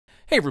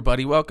Hey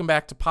everybody, welcome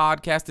back to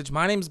Podcastage.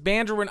 My name's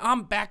Bandrew and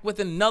I'm back with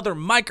another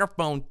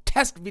microphone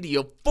test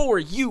video for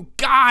you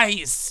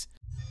guys.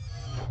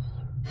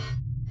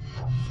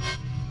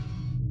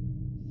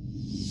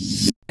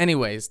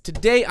 Anyways,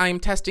 today I am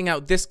testing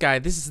out this guy.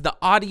 This is the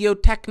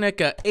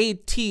Audio-Technica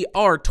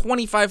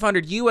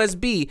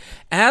ATR2500-USB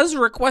as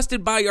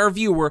requested by our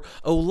viewer,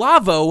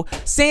 Olavo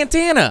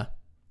Santana.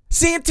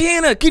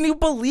 Santana, can you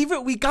believe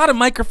it? We got a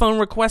microphone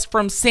request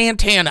from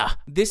Santana.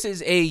 This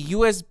is a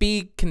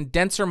USB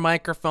condenser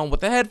microphone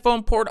with a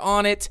headphone port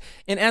on it.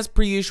 And as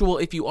per usual,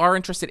 if you are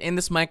interested in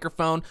this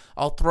microphone,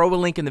 I'll throw a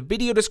link in the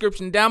video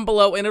description down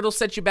below and it'll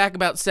set you back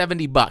about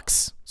 70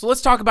 bucks. So let's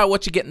talk about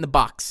what you get in the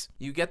box.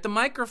 You get the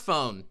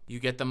microphone,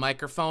 you get the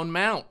microphone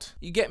mount,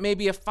 you get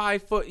maybe a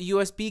 5-foot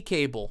USB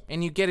cable,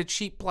 and you get a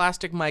cheap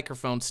plastic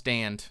microphone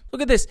stand.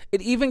 Look at this,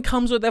 it even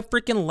comes with a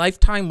freaking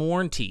lifetime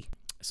warranty.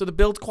 So the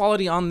build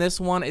quality on this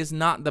one is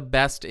not the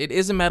best. It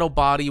is a metal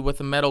body with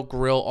a metal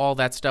grill, all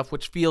that stuff,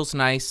 which feels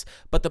nice,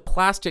 but the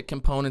plastic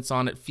components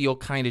on it feel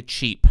kind of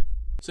cheap.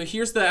 So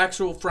here's the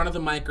actual front of the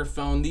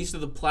microphone. These are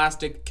the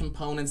plastic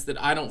components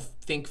that I don't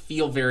think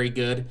feel very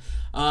good.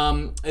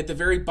 At the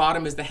very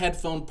bottom is the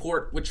headphone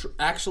port, which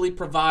actually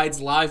provides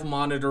live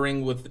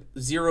monitoring with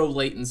 0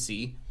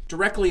 latency.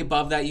 Directly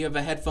above that, you have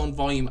a headphone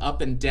volume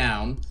up and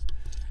down.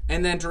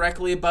 And then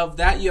directly above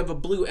that, you have a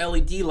blue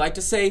LED light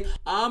to say,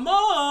 I'm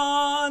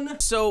on!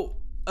 So,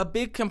 a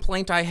big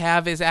complaint I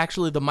have is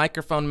actually the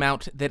microphone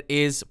mount that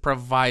is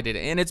provided.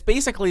 And it's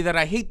basically that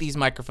I hate these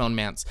microphone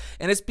mounts.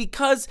 And it's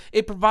because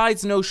it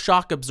provides no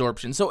shock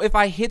absorption. So if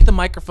I hit the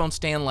microphone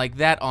stand like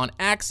that on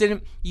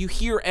accident, you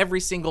hear every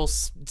single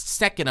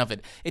second of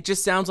it. It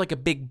just sounds like a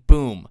big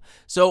boom.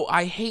 So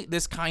I hate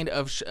this kind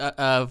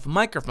of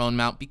microphone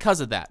mount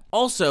because of that.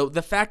 Also,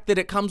 the fact that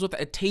it comes with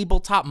a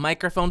tabletop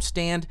microphone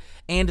stand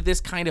and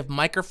this kind of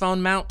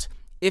microphone mount,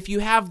 if you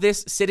have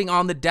this sitting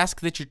on the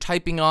desk that you're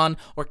typing on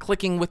or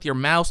clicking with your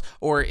mouse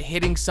or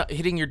hitting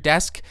your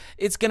desk,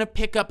 it's going to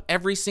pick up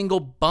every single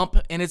bump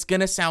and it's going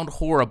to sound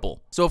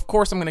horrible. So of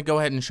course I'm going to go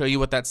ahead and show you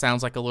what that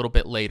sounds like a little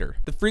bit later.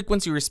 The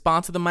frequency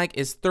response of the mic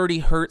is 30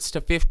 hertz to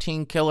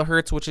 15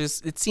 kilohertz, which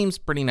is, it seems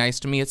pretty nice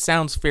to me. It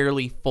sounds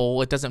fairly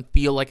full. It doesn't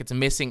feel like it's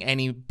missing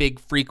any big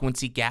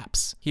frequency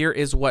gaps. Here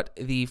is what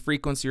the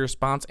frequency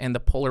response and the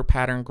polar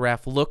pattern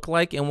graph look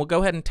like, and we'll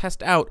go ahead and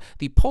test out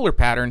the polar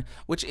pattern,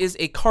 which is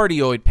a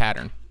cardioid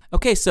pattern.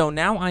 Okay, so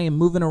now I am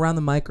moving around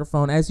the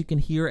microphone. As you can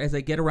hear, as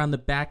I get around the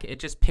back, it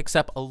just picks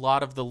up a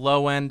lot of the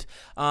low end.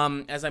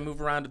 As I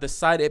move around to the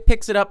side, it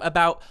picks it up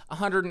about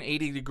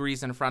 180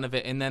 degrees in front of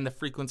it, and then the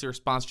frequency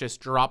response just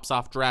drops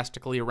off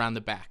drastically around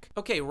the back.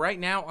 Okay, right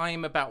now I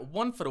am about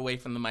 1 foot away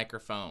from the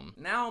microphone.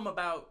 Now I'm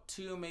about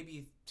 2,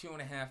 maybe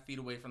 2.5 feet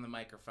away from the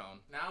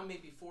microphone. Now I'm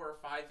maybe 4 or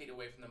 5 feet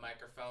away from the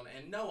microphone,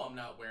 and no, I'm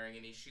not wearing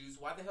any shoes.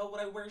 Why the hell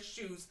would I wear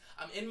shoes?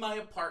 I'm in my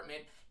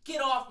apartment.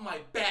 Get off my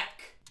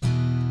back!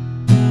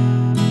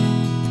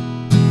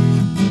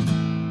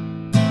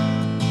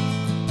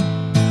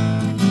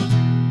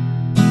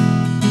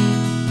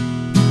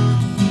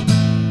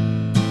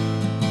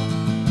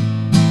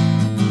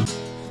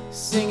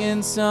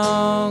 Singing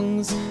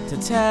songs to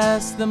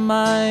test the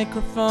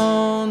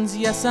microphones.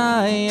 Yes,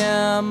 I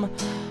am.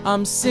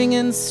 I'm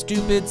singing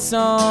stupid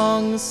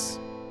songs.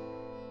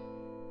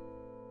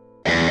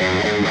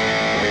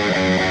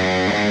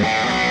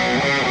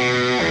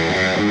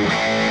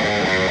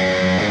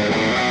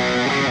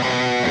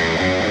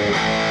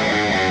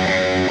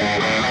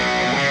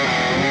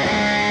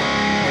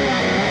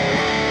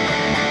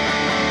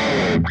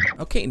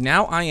 Okay,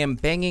 now I am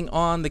banging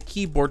on the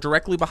keyboard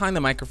directly behind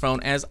the microphone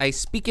as I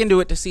speak into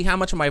it to see how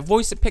much of my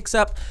voice it picks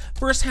up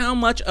versus how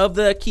much of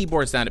the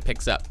keyboard sound it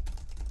picks up.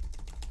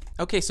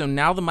 Okay, so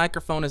now the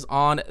microphone is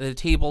on the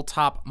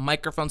tabletop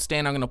microphone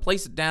stand. I'm going to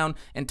place it down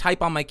and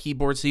type on my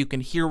keyboard so you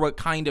can hear what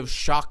kind of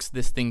shocks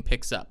this thing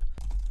picks up.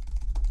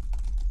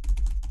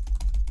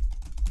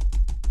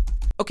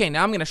 Okay,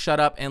 now I'm going to shut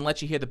up and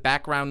let you hear the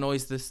background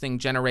noise this thing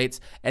generates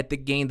at the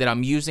gain that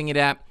I'm using it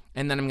at,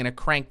 and then I'm going to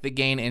crank the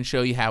gain and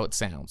show you how it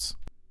sounds.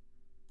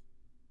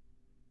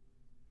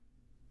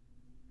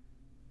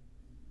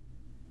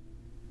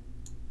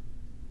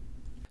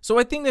 So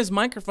I think this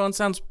microphone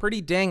sounds pretty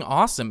dang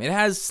awesome. It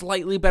has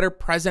slightly better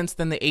presence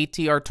than the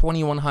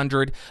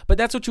ATR2500, but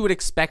that's what you would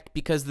expect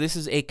because this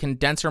is a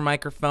condenser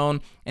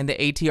microphone and the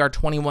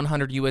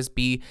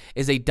ATR2500-USB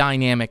is a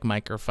dynamic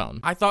microphone.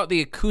 I thought the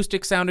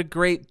acoustic sounded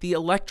great, the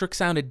electric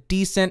sounded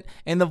decent,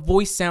 and the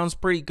voice sounds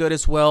pretty good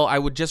as well. I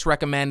would just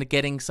recommend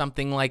getting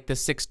something like the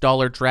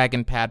 $6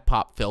 Dragon Pad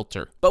pop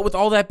filter. But with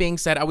all that being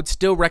said, I would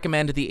still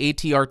recommend the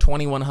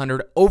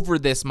ATR2500 over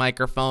this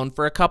microphone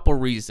for a couple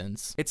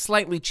reasons. It's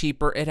slightly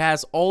cheaper. It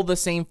has all the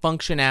same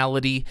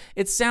functionality.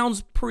 It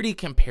sounds pretty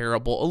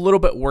comparable, a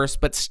little bit worse,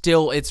 but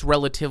still it's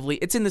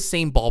in the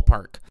same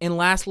ballpark. And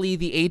lastly,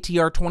 the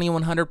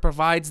ATR2500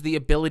 provides the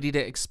ability to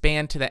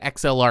expand to the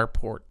XLR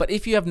port. But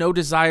if you have no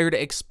desire to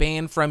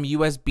expand from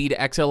USB to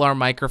XLR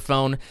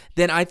microphone,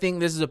 then I think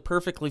this is a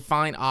perfectly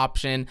fine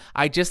option.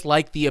 I just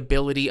like the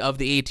ability of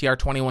the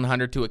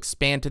ATR2500 to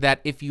expand to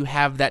that if you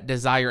have that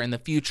desire in the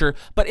future.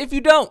 But if you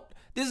don't,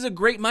 This is a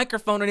great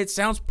microphone and it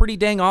sounds pretty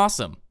dang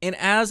awesome. And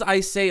as I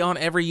say on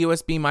every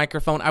USB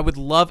microphone, I would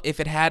love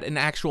if it had an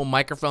actual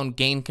microphone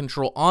gain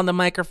control on the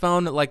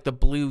microphone, like the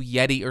Blue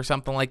Yeti or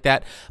something like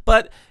that,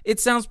 but it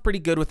sounds pretty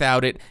good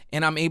without it,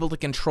 and I'm able to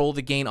control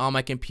the gain on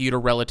my computer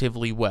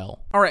relatively well.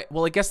 Alright,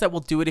 well I guess that will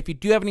do it. If you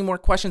do have any more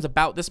questions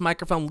about this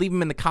microphone, leave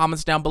them in the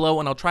comments down below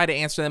and I'll try to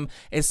answer them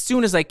as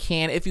soon as I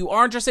can. If you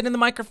are interested in the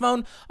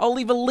microphone, I'll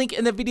leave a link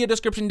in the video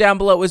description down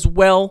below as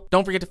well.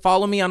 Don't forget to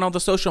follow me on all the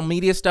social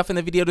media stuff in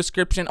the video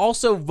description.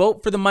 Also,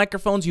 vote for the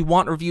microphones you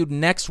want reviewed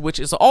next, which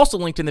is also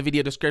linked in the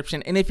video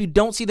description. And if you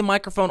don't see the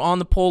microphone on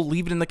the poll,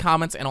 leave it in the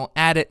comments and I'll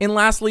add it. And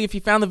lastly, if you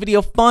found the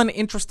video fun,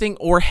 interesting,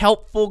 or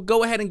helpful,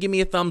 go ahead and give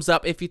me a thumbs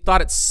up. If you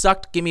thought it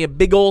sucked, give me a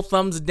big old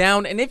thumbs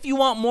down. And if you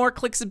want more,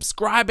 click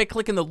subscribe by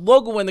clicking the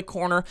logo in the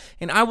corner.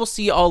 And I will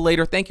see you all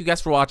later. Thank you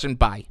guys for watching.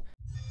 Bye.